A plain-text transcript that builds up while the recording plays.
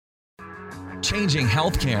Changing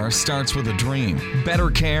healthcare starts with a dream.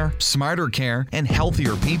 Better care, smarter care, and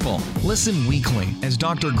healthier people. Listen weekly as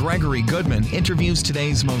Dr. Gregory Goodman interviews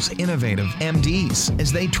today's most innovative MDs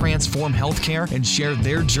as they transform healthcare and share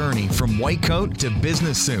their journey from white coat to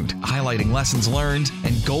business suit, highlighting lessons learned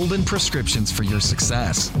and golden prescriptions for your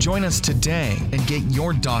success. Join us today and get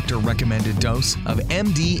your doctor-recommended dose of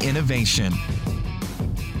MD innovation.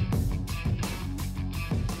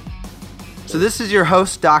 So this is your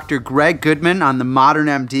host, Dr. Greg Goodman on the Modern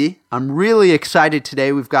MD. I'm really excited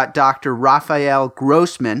today. We've got Dr. Rafael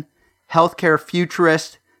Grossmann, healthcare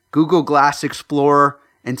futurist, Google Glass explorer,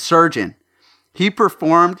 and surgeon. He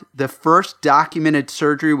performed the first documented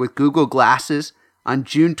surgery with Google Glasses on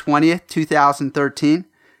June 20th, 2013.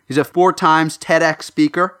 He's a 4 times TEDx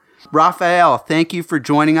speaker. Rafael, thank you for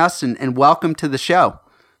joining us and welcome to the show.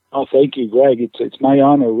 Oh, thank you, Greg. It's my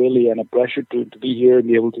honor, really, and a pleasure to be here and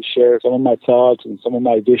be able to share some of my thoughts and some of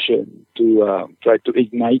my vision to try to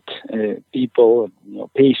ignite people,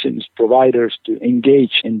 patients, providers to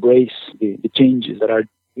engage, embrace the changes that are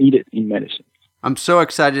needed in medicine. I'm so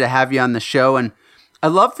excited to have you on the show, and I'd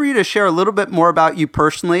love for you to share a little bit more about you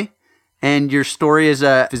personally and your story as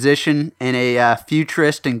a physician and a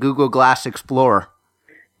futurist and Google Glass explorer.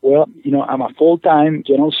 Well, I'm a full-time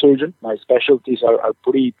general surgeon. My specialties are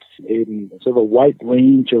pretty in sort of a wide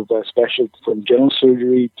range of specialties, from general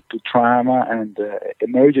surgery to trauma and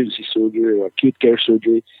emergency surgery or acute care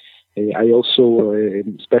surgery. I also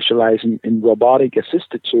specialize in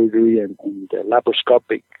robotic-assisted surgery and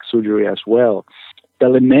laparoscopic surgery as well.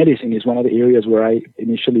 Telemedicine is one of the areas where I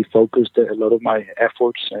initially focused a lot of my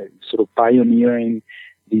efforts, sort of pioneering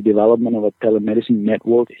the development of a telemedicine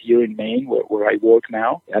network here in Maine, where I work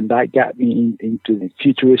now. And that got me into the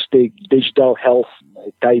futuristic digital health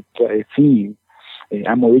type theme.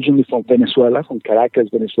 I'm originally from Venezuela, from Caracas,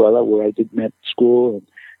 Venezuela, where I did med school.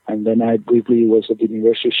 And then I briefly was at the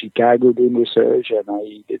University of Chicago doing research, and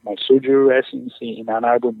I did my surgery residency in Ann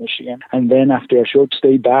Arbor, Michigan. And then after a short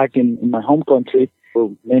stay back in my home country, for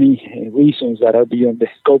many reasons that are beyond the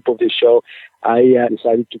scope of this show, I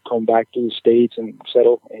decided to come back to the States and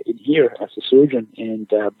settle in here as a surgeon, and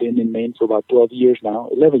been in Maine for about 12 years now,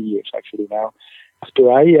 11 years actually now. After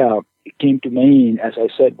I came to Maine, as I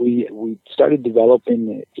said, we started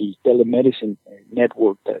developing a telemedicine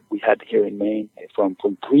network that we had here in Maine, from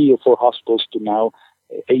 3 or 4 hospitals to now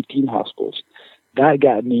 18 hospitals. That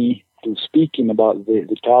got me to speaking about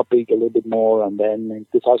the topic a little bit more. And then in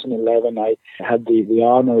 2011, I had the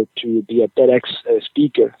honor to be a TEDx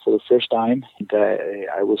speaker for the first time. And,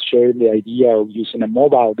 I was sharing the idea of using a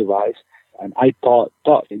mobile device, and I thought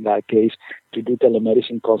in that case to do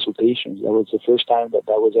telemedicine consultations. That was the first time that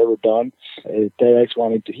was ever done. TEDx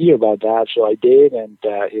wanted to hear about that, so I did, and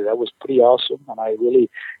that was pretty awesome. And I really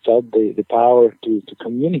felt the power to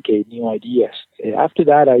communicate new ideas. After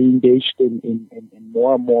that, I engaged in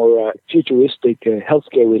more and more futuristic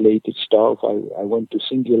healthcare-related stuff. I went to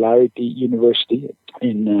Singularity University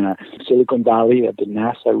in Silicon Valley at the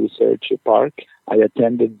NASA Research Park. I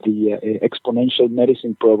attended the exponential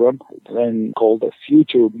medicine program, then called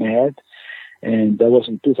Future Med, and that was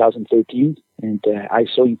in 2013. And I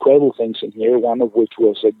saw incredible things in here, one of which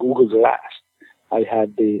was a Google Glass. I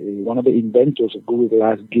had one of the inventors of Google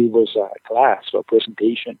Glass give us a class, a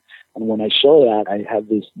presentation. And when I saw that, I had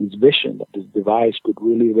this vision that this device could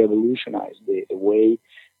really revolutionize the way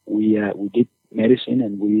we did medicine,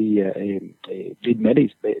 and we did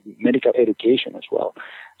medical education as well.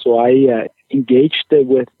 So I engaged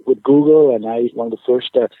with Google, and I one of the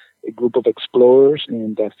first a group of explorers.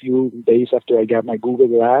 And a few days after I got my Google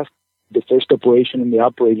Glass, the first operation in the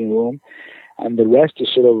operating room. And the rest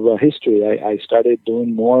is sort of history. I started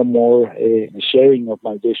doing more and more sharing of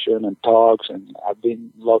my vision and talks, and I've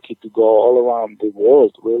been lucky to go all around the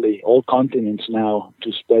world, really, all continents now,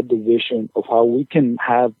 to spread the vision of how we can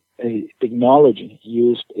have a technology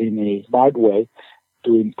used in a smart way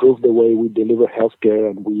to improve the way we deliver healthcare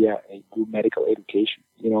and we do medical education.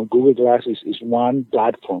 Google Glass is one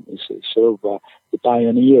platform. It's sort of the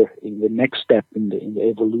pioneer in the next step in the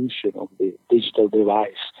evolution of the digital device,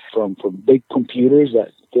 from big computers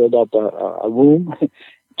that filled up a room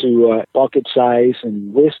to pocket size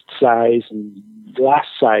and wrist size and glass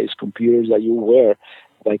size computers that you wear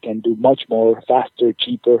that can do much more faster,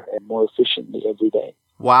 cheaper, and more efficiently every day.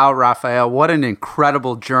 Wow, Rafael, what an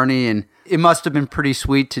incredible journey. And it must have been pretty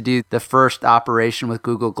sweet to do the first operation with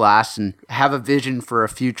Google Glass and have a vision for a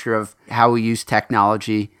future of how we use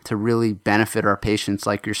technology to really benefit our patients,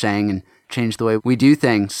 like you're saying, and change the way we do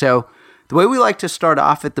things. So the way we like to start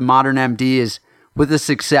off at the Modern MD is with a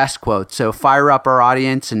success quote. So fire up our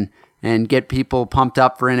audience and get people pumped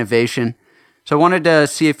up for innovation. So I wanted to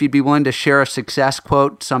see if you'd be willing to share a success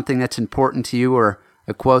quote, something that's important to you, or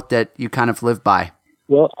a quote that you kind of live by.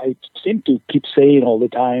 Well, I seem to keep saying all the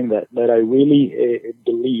time that I really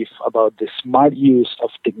believe about the smart use of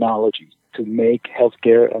technology to make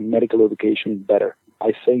healthcare and medical education better.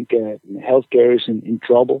 I think healthcare is in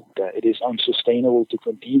trouble. It is unsustainable to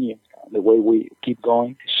continue the way we keep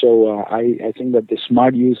going. So I think that the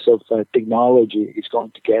smart use of technology is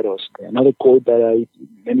going to get us. Another quote that I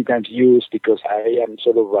many times use, because I am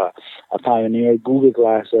sort of a pioneer, Google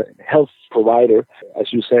Glass, a health provider.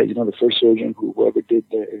 As you said, the first surgeon who ever did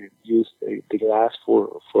use the glass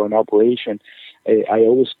for an operation. I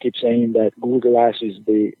always keep saying that Google Glass is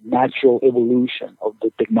the natural evolution of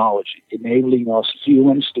the technology, enabling us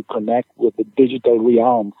humans to connect with the digital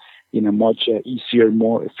realm in a much easier,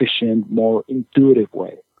 more efficient, more intuitive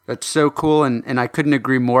way. That's so cool, and I couldn't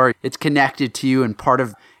agree more. It's connected to you and part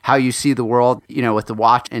of how you see the world, with the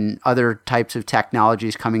watch and other types of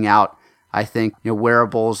technologies coming out. I think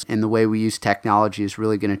wearables and the way we use technology is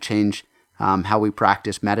really going to change how we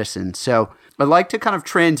practice medicine. So I'd like to kind of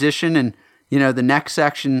transition, and the next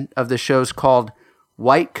section of the show is called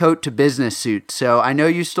White Coat to Business Suit. So I know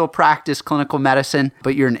you still practice clinical medicine,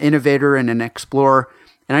 but you're an innovator and an explorer.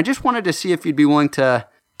 And I just wanted to see if you'd be willing to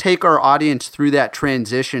take our audience through that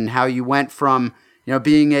transition, how you went from,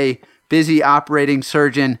 being a busy operating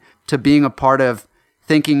surgeon to being a part of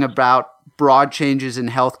thinking about broad changes in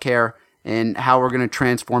healthcare and how we're going to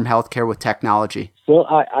transform healthcare with technology. Well,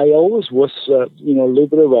 I always was, a little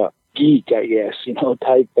bit of a geek, I guess,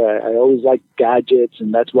 type. I always liked gadgets,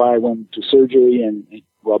 and that's why I went to surgery and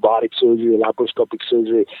robotic surgery, laparoscopic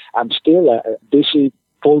surgery. I'm still a busy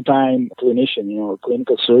full-time clinician, a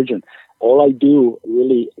clinical surgeon. All I do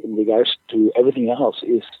really in regards to everything else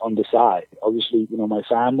is on the side. Obviously, my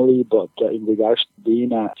family, but in regards to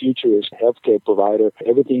being a futurist healthcare provider,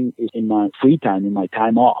 everything is in my free time, in my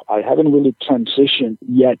time off. I haven't really transitioned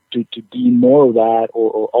yet to be more of that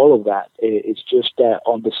or all of that. It's just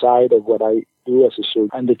on the side of what I do as a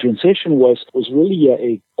surgeon. And the transition was really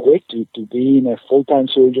a quick to being a full-time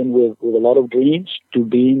surgeon with a lot of dreams to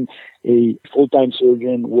being a full-time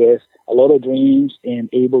surgeon with a lot of dreams and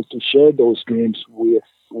able to share those dreams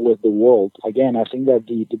with the world. Again, I think that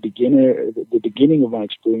the beginning of my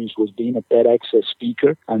experience was being a TEDx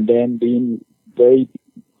speaker, and then being very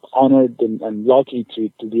honored and lucky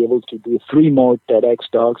to be able to do 3 more TEDx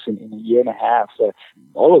talks in a year and a half,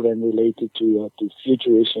 all of them related to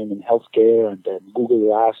futurism and healthcare and Google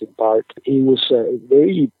Glass in part. It was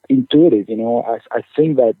very intuitive. I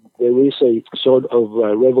think that there is a sort of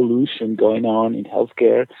revolution going on in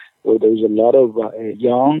healthcare, where there's a lot of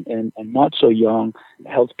young and not so young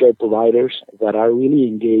healthcare providers that are really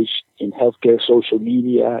engaged in healthcare, social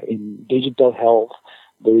media, in digital health.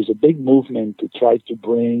 There is a big movement to try to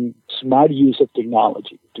bring smart use of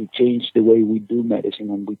technology to change the way we do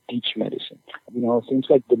medicine and we teach medicine. It seems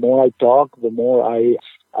like the more I talk, the more I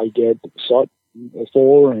get sought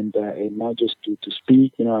for, and not just to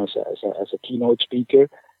speak, as a keynote speaker,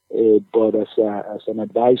 but as an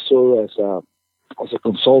advisor, as a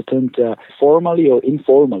consultant, formally or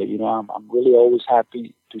informally. I'm really always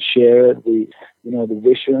happy to share the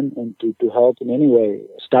vision and to help in any way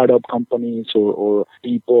startup companies or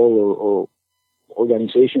people or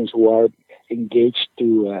organizations who are engaged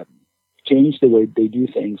to change the way they do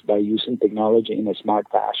things by using technology in a smart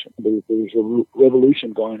fashion. There's a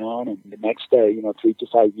revolution going on, and the next 3 to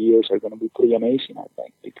 5 years are going to be pretty amazing, I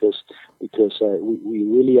think, because we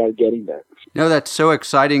really are getting there. No, that's so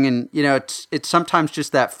exciting, and it's sometimes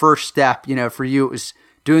just that first step. For you, it was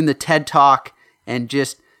doing the TED Talk and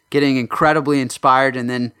just getting incredibly inspired, and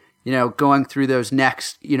then going through those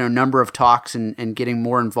next number of talks and getting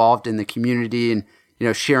more involved in the community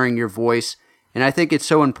and sharing your voice. And I think it's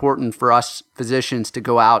so important for us physicians to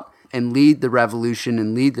go out and lead the revolution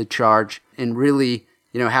and lead the charge, and really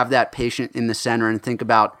have that patient in the center and think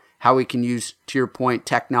about how we can use, to your point,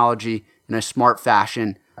 technology in a smart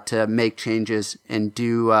fashion to make changes and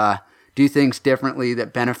do things differently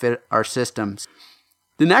that benefit our systems.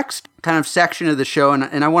 The next kind of section of the show,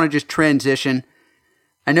 and I want to just transition.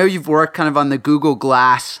 I know you've worked kind of on the Google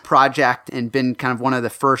Glass project and been kind of one of the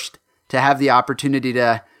first to have the opportunity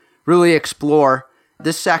to really explore.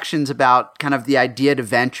 This section's about kind of the idea to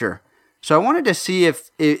venture. So I wanted to see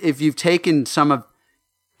if you've taken some of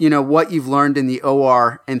what you've learned in the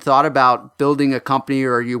OR and thought about building a company,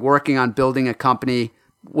 or are you working on building a company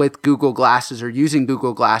with Google Glasses or using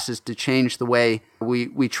Google Glasses to change the way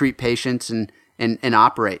we treat patients and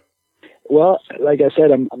operate? Well, like I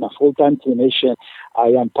said, I'm a full-time clinician. I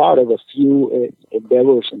am part of a few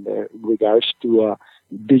endeavors in regards to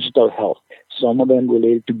digital health. some of them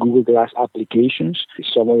related to Google Glass applications,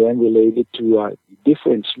 some of them related to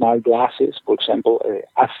different smart glasses. For example,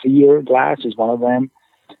 Athir glass is one of them.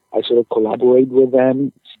 I sort of collaborate with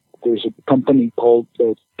them. There's a company called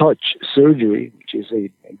Touch Surgery, which is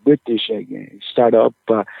a British startup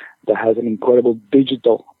that has an incredible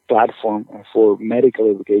digital platform for medical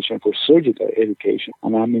education, for surgical education,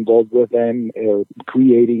 and I'm involved with them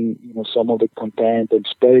creating, some of the content and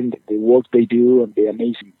spreading the work they do and the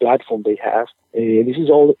amazing platform they have. This is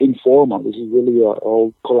all informal. This is really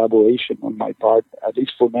all collaboration on my part, at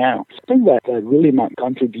least for now. I think that really my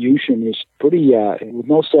contribution is pretty with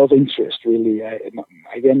no self-interest, really.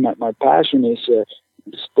 My passion is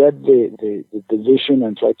spread the vision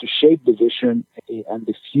and try to shape the vision and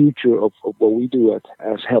the future of what we do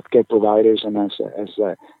as healthcare providers and as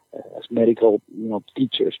medical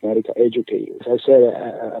teachers, medical educators. As I said,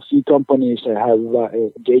 a few companies that have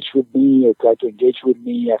engaged with me or tried to engage with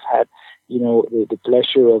me. I've had the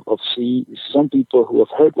pleasure of seeing some people who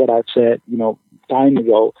have heard what I've said time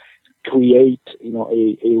ago create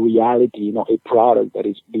a reality, a product that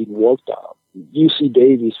is being worked on. UC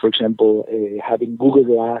Davis, for example, having Google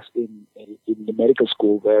Glass in the medical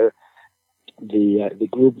school there, the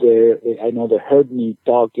group there, I know they heard me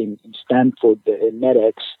talk in Stanford,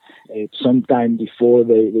 MedX, sometime before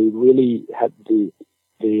they really had the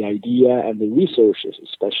idea and the resources,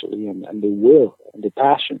 especially, and the will and the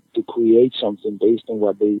passion to create something based on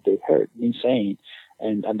what they heard me saying.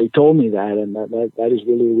 And they told me that, and that is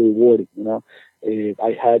really rewarding,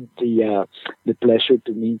 I had the pleasure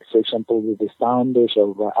to meet, for example, with the founders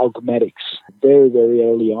of Augmetics very, very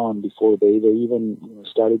early on, before they even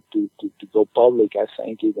started to go public, I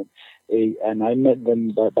think, even. And I met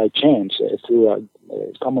them by chance through a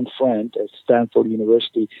common friend at Stanford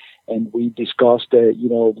University, and we discussed,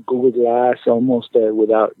 Google Glass almost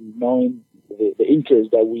without knowing the interest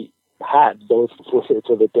that we had, both for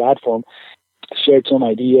the platform. Shared some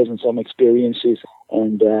ideas and some experiences,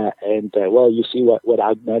 and you see what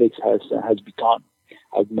Augmetics has become.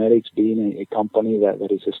 Augmetics being a company that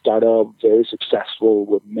is a startup, very successful,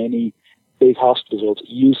 with many big hospitals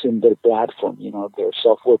using their platform, their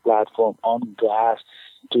software platform on glass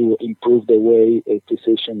to improve the way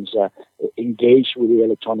physicians engage with the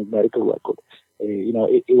electronic medical record.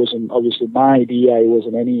 It wasn't obviously my idea. It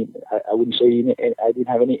wasn't I wouldn't say I didn't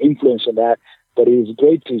have any influence on that. But it was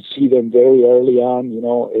great to see them very early on,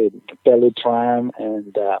 Pelletram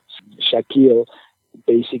and Shaquille,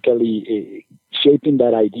 basically shaping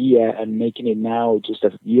that idea and making it now, just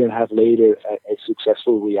a year and a half later, a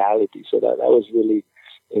successful reality. So that was really,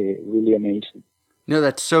 really amazing.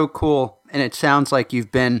 That's so cool. And it sounds like you've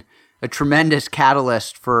been a tremendous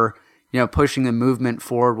catalyst for, pushing the movement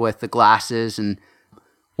forward with the glasses. And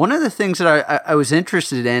one of the things that I was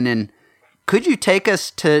interested in, and could you take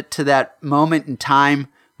us to that moment in time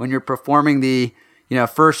when you're performing the,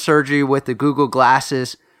 first surgery with the Google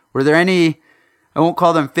glasses? Were there any, I won't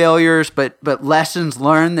call them failures, but lessons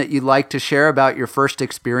learned that you'd like to share about your first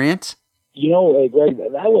experience? Greg,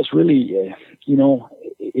 that was really,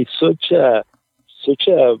 it's such a,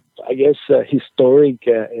 I guess, historic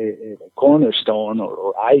cornerstone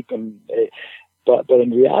or icon. But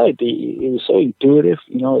in reality, it was so intuitive.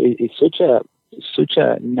 It's such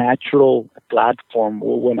a natural platform.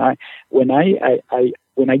 When I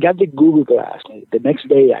got the Google Glass, the next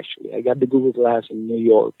day actually, I got the Google Glass in New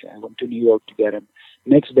York. I went to New York to get them.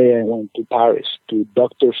 Next day I went to Paris to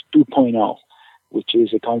Doctors 2.0, which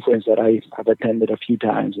is a conference that I have attended a few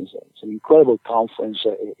times. It's an incredible conference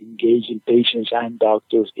engaging patients and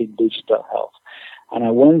doctors in digital health. And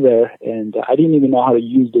I went there, and I didn't even know how to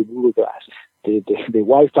use the Google Glass. The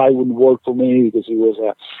Wi-Fi wouldn't work for me because it was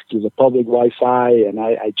a public Wi-Fi, and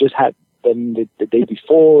I just had them the day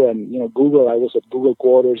before, and Google. I was at Google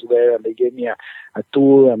quarters there, and they gave me a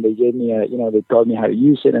tour, and they gave me they taught me how to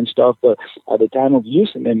use it and stuff. But at the time of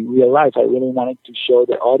using them in real life, I really wanted to show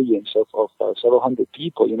the audience of several hundred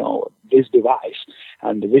people, this device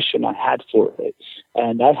and the vision I had for it.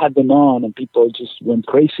 And I had them on, and people just went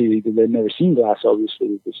crazy because they'd never seen glass. Obviously,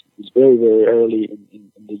 it was very, very early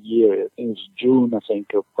in the year. I think it was June, of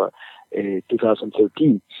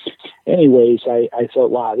 2013. Anyways, I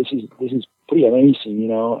thought, wow, this is pretty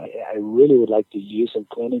amazing. I really would like to use them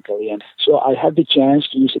clinically, and so I had the chance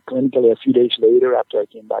to use it clinically a few days later after I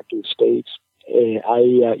came back to the States.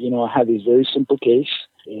 I had this very simple case.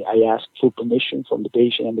 I asked for permission from the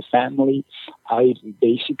patient and the family. I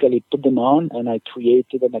basically put them on, and I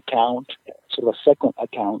created an account, sort of a second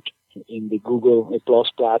account in the Google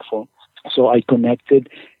Plus platform. So I connected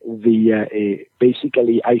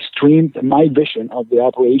basically I streamed my vision of the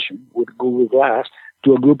operation with Google Glass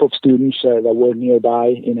to a group of students that were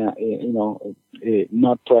nearby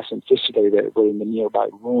not present physically, they were in the nearby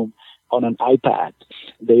room on an iPad.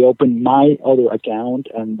 They opened my other account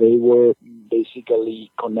and they were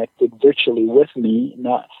basically connected virtually with me,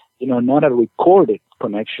 not a recorded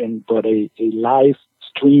connection, but a live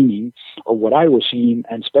streaming of what I was seeing,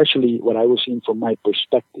 and especially what I was seeing from my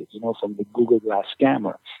perspective, from the Google Glass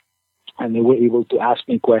camera. And they were able to ask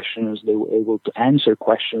me questions. They were able to answer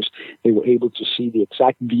questions. They were able to see the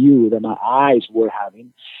exact view that my eyes were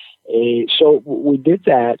having. So we did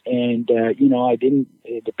that, and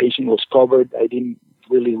the patient was covered. I didn't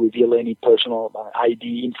really reveal any personal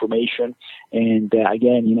ID information. And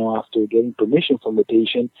again, after getting permission from the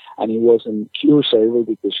patient, and it wasn't Cure server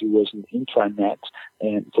because it was an intranet,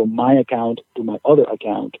 and from my account to my other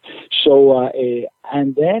account. So,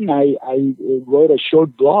 and then I wrote a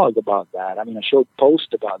short blog about that. A short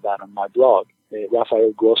post about that on my blog,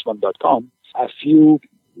 rafaelgrossmann.com. A few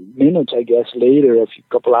minutes, I guess, later,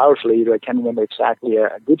 couple hours later, I can't remember exactly,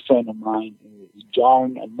 a good friend of mine,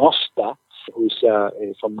 John Nosta, who's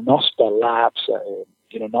from Nosta Labs,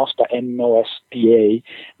 Nosta, N-O-S-T-A,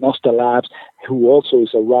 Nosta Labs, who also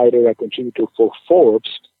is a writer, a contributor for Forbes.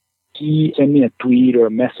 He sent me a tweet or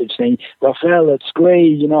a message saying, Rafael, that's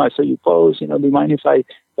great, I saw you post, do you mind if I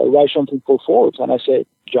write something for Forbes? And I said,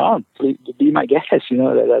 John, please be my guest,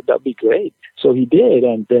 that'd be great. So he did,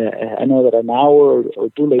 and I know that an hour or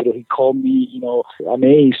two later he called me,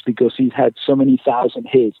 amazed because he's had so many thousand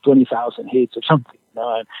hits, 20,000 hits or something.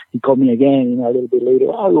 And he called me again, a little bit later.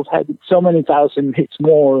 Oh, we've had so many thousand hits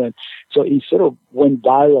more, and so he sort of went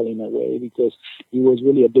viral in a way because it was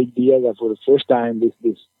really a big deal that for the first time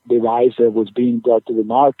this device that was being brought to the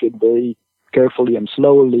market very carefully and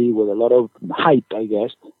slowly with a lot of hype, I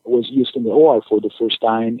guess, was used in the OR for the first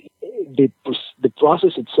time. The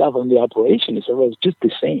process itself and the operation itself was just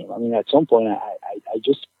the same. At some point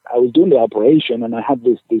I was doing the operation and I had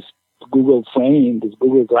this Google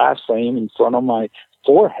Glass frame in front of my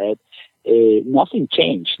forehead. Nothing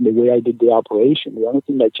changed the way I did the operation. The only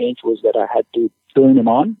thing that changed was that I had to turn them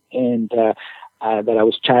on, and that I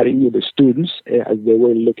was chatting with the students as they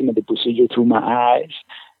were looking at the procedure through my eyes.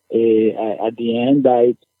 At the end,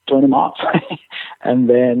 I turned them off. And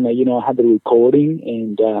then, I had the recording,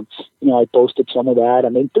 and, I posted some of that,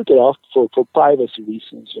 and then took it off for privacy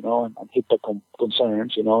reasons, and HIPAA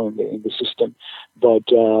concerns, in the system. But,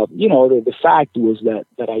 the fact was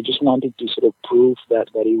that I just wanted to sort of prove that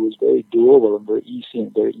it was very doable and very easy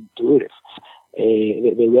and very intuitive.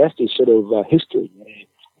 The rest is sort of history.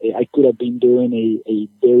 I could have been doing a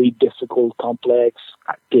very difficult, complex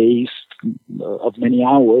case of many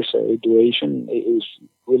hours duration. It was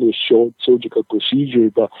really a short surgical procedure,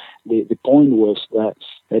 but the point was that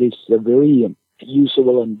it's a very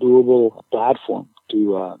usable and doable platform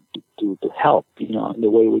to help, in the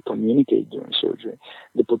way we communicate during surgery.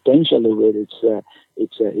 The potential of it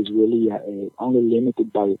is really only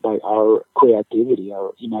limited by our creativity,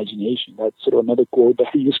 our imagination. That's sort of another quote that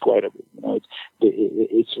I use quite a bit.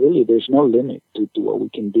 It's really, there's no limit to what we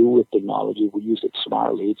can do with technology. We use it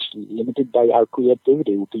smartly. It's limited by our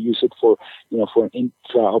creativity. We can use it for an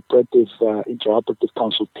intraoperative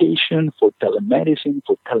consultation, for telemedicine,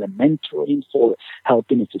 for telementoring, for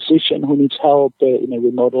helping a physician who needs help in a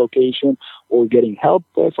remote location, or getting help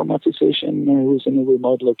from a physician who's in a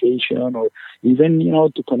remote location, or even,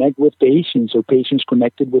 to connect with patients, or patients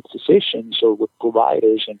connected with physicians or with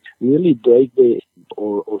providers, and really break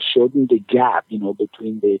or shorten the gap,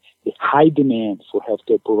 between the high demand for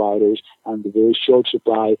healthcare providers and the very short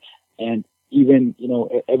supply, and even,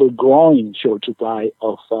 ever growing short supply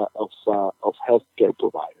of healthcare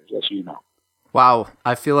providers, as you know. Wow,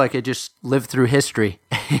 I feel like I just lived through history.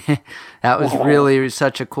 That was really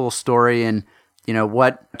such a cool story. And,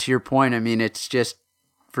 to your point, it's just,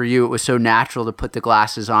 for you, it was so natural to put the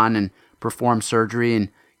glasses on and perform surgery and,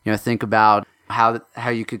 think about how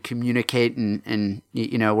you could communicate and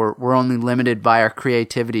we're only limited by our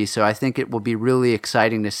creativity. So I think it will be really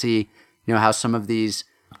exciting to see, how some of these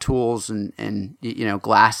tools and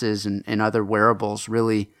glasses and other wearables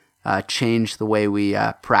really change the way we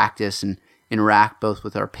practice and interact both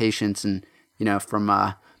with our patients and, from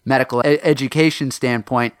a medical education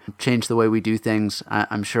standpoint, change the way we do things.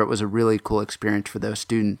 I'm sure it was a really cool experience for those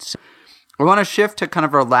students. I want to shift to kind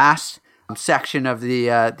of our last section of the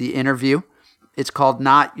interview. It's called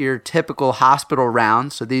Not Your Typical Hospital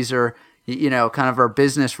Rounds. So these are, kind of our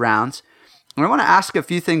business rounds. And I want to ask a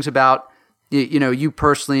few things about, you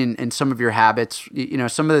personally and some of your habits,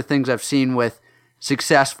 some of the things I've seen with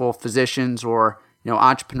successful physicians or,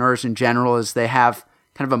 entrepreneurs in general is they have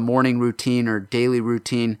kind of a morning routine or daily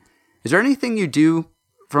routine. Is there anything you do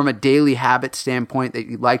from a daily habit standpoint that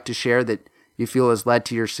you'd like to share that you feel has led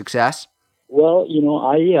to your success? Well,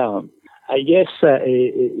 I guess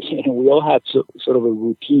we all have sort of a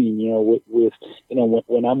routine, with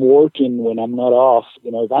when I'm working, when I'm not off,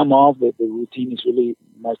 if I'm off, the routine is really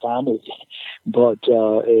my family. But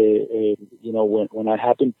when I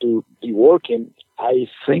happen to be working, I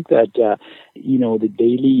think that the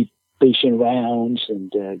daily patient rounds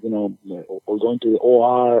and or going to the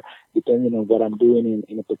OR, depending on what I'm doing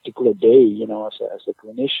in a particular day, as a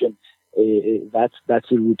clinician.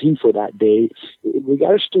 That's a routine for that day. In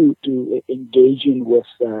regards to engaging with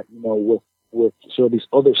sort of this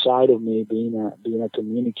other side of me, being a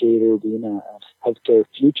communicator, being a healthcare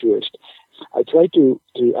futurist, I try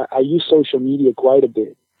I use social media quite a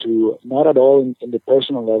bit, to not at all in the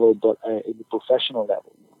personal level, but in the professional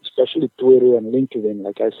level, especially Twitter and LinkedIn,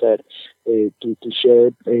 like I said, to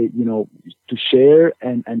share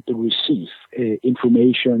and to receive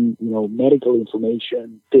information, medical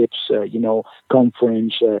information, tips,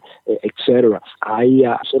 conference, etc.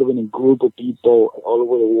 I sort of in a group of people all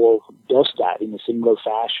over the world who does that in a similar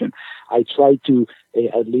fashion. I try to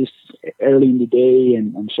at least early in the day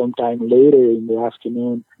and sometime later in the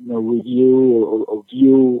afternoon, review or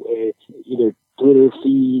view either Twitter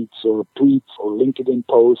feeds or tweets or LinkedIn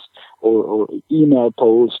posts or email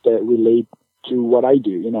posts that relate to what I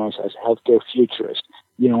do, as a healthcare futurist.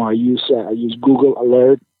 I use Google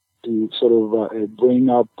Alert to sort of bring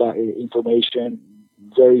up information,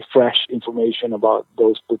 very fresh information about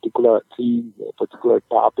those particular themes, particular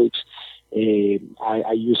topics.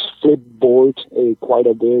 I use Flipboard quite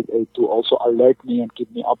a bit to also alert me and keep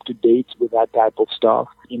me up to date with that type of stuff.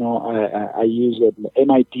 I use the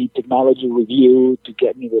MIT Technology Review to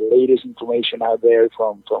get me the latest information out there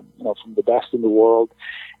from the best in the world.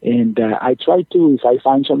 And I try to, if I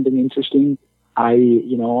find something interesting, I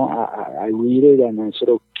read it and I sort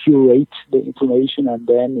of curate the information and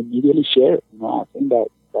then immediately share it. I think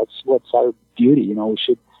that's what's our duty.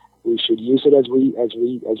 We should use it as we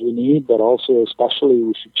need, but also especially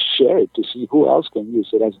we should share it to see who else can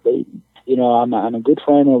use it as they need. I'm a good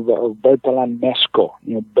friend of Bertalan Mesco,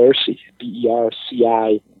 Bercy,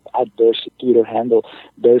 Berci, at Bercy Twitter handle.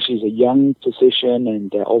 Bercy is a young physician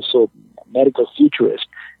and also medical futurist,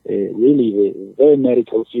 really a very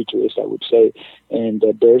medical futurist, I would say. And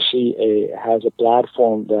Bercy has a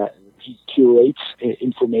platform that he curates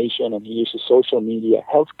information, and he uses social media,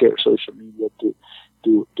 healthcare social media,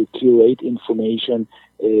 to curate information,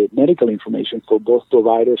 medical information for both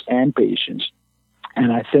providers and patients.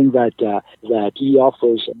 And I think that he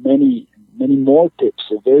offers many more tips,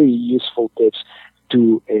 very useful tips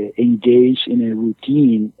to engage in a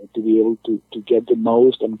routine to be able to get the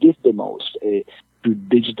most and give the most to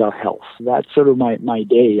digital health. That's sort of my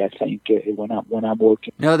day, I think, when I'm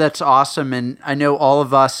working. No, that's awesome. And I know all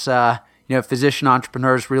of us, physician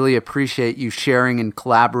entrepreneurs really appreciate you sharing and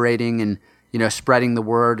collaborating and, spreading the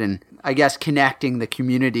word and I guess connecting the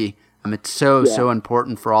community. It's so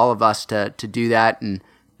important for all of us to do that and,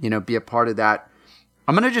 be a part of that.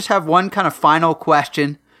 I'm going to just have one kind of final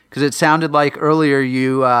question because it sounded like earlier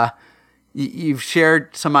you've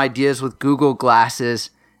shared some ideas with Google Glasses.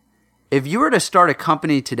 If you were to start a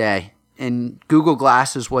company today and Google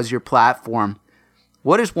Glasses was your platform,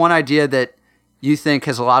 what is one idea that you think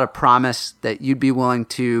has a lot of promise that you'd be willing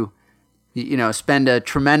to, spend a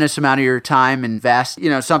tremendous amount of your time, invest,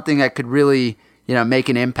 something that could really, make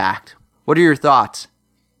an impact? What are your thoughts?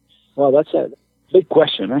 Well, that's a big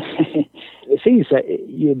question. The thing is that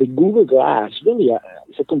the Google Glass really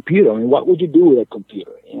it's a computer. I mean, what would you do with a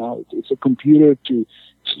computer? It's a computer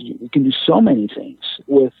you can do so many things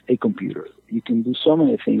with a computer. You can do so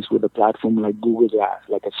many things with a platform like Google Glass,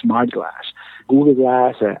 like a smart glass. Google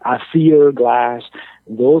Glass, a Fear Glass,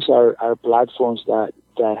 those are platforms that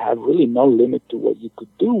have really no limit to what you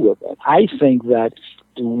could do with it. I think that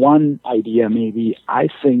one idea maybe, I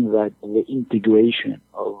think that the integration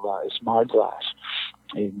of a smart glass,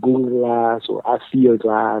 a Google Glass or a Fear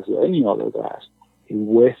Glass or any other glass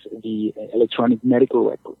with the electronic medical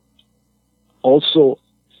record, also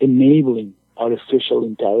enabling artificial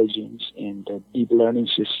intelligence and deep learning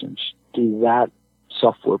systems to that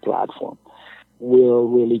software platform will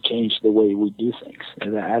really change the way we do things.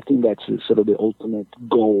 And I think that's sort of the ultimate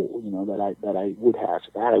goal, that I would have.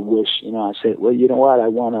 That I wish, I said, well, you know what, I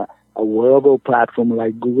want a wearable platform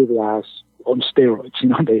like Google Glass on steroids,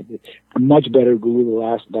 a much better Google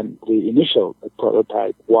Glass than the initial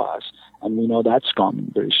prototype was. And we know that's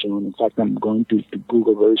coming very soon. In fact, I'm going to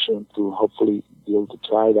Google very soon to hopefully be able to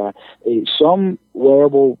try that. Some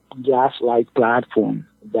wearable glass-like platform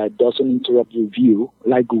that doesn't interrupt your view,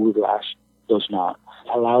 like Google Glass does not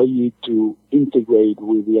allow you to integrate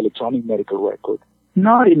with the electronic medical record,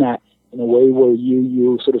 not in a way where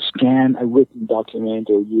you sort of scan a written document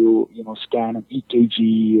or you scan an EKG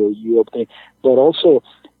or you obtain, but also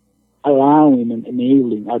allowing and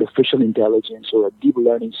enabling artificial intelligence or a deep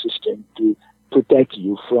learning system to protect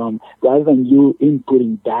you from, rather than you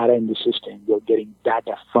inputting data in the system, you're getting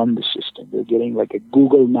data from the system. You're getting like a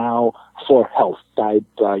Google Now for health type,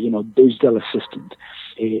 digital assistant,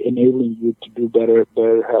 enabling you to do better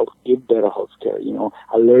health, give better health care,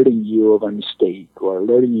 alerting you of a mistake or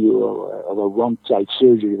alerting you of a wrong side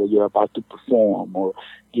surgery that you're about to perform or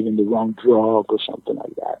giving the wrong drug or something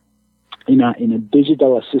like that. In a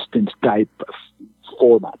digital assistant type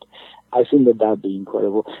format. I think that'd be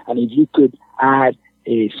incredible. And if you could add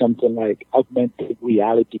something like augmented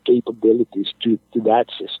reality capabilities to that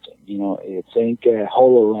system, think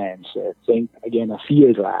HoloLens, think again a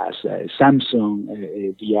Fear Glass, Samsung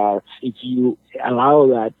VR. If you allow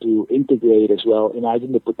that to integrate as well,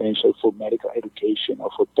 imagine the potential for medical education or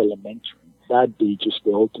for telemetry. That'd be just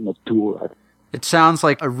the ultimate tool. It sounds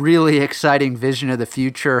like a really exciting vision of the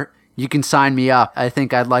future. You can sign me up. I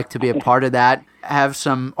think I'd like to be a part of that. Have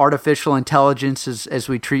some artificial intelligence as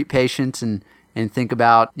we treat patients and think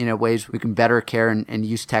about ways we can better care and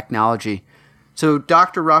use technology. So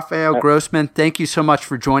Dr. Rafael Grossmann, thank you so much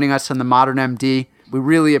for joining us on the Modern MD. We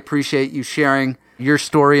really appreciate you sharing your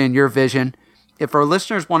story and your vision. If our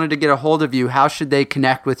listeners wanted to get a hold of you, how should they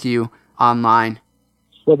connect with you online?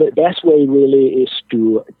 Well, the best way really is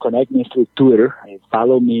to connect me through Twitter.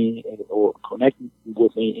 Follow me or connect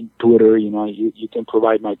with me in Twitter. You can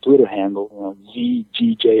provide my Twitter handle,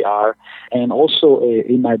 ZGJR, and also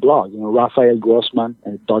in my blog,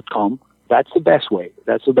 RafaelGrossmann.com. That's the best way.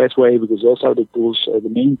 That's the best way because those are the tools, the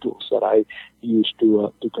main tools that I use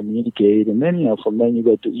to communicate. And then, from then you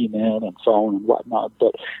go to email and phone and whatnot.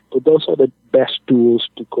 But those are the best tools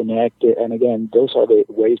to connect. And again, those are the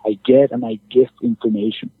ways I get and I give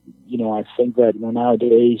information. I think that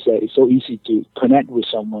nowadays it's so easy to connect with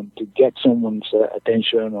someone, to get someone's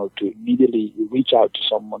attention or to immediately reach out to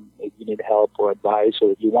someone if you need help or advice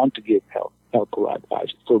or if you want to give help or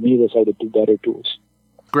advice. For me, those are the two better tools.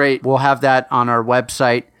 Great. We'll have that on our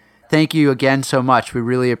website. Thank you again so much. We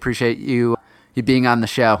really appreciate you being on the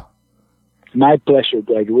show. My pleasure,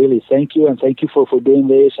 Greg. Really, thank you. And thank you for doing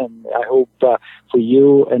this. And I hope for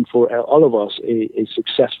you and for all of us, a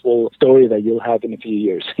successful story that you'll have in a few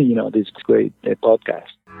years. This great podcast.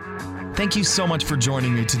 Thank you so much for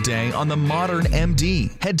joining me today on The Modern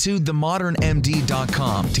MD. Head to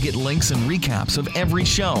themodernmd.com to get links and recaps of every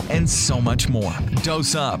show and so much more.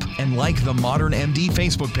 Dose up and like The Modern MD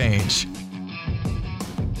Facebook page.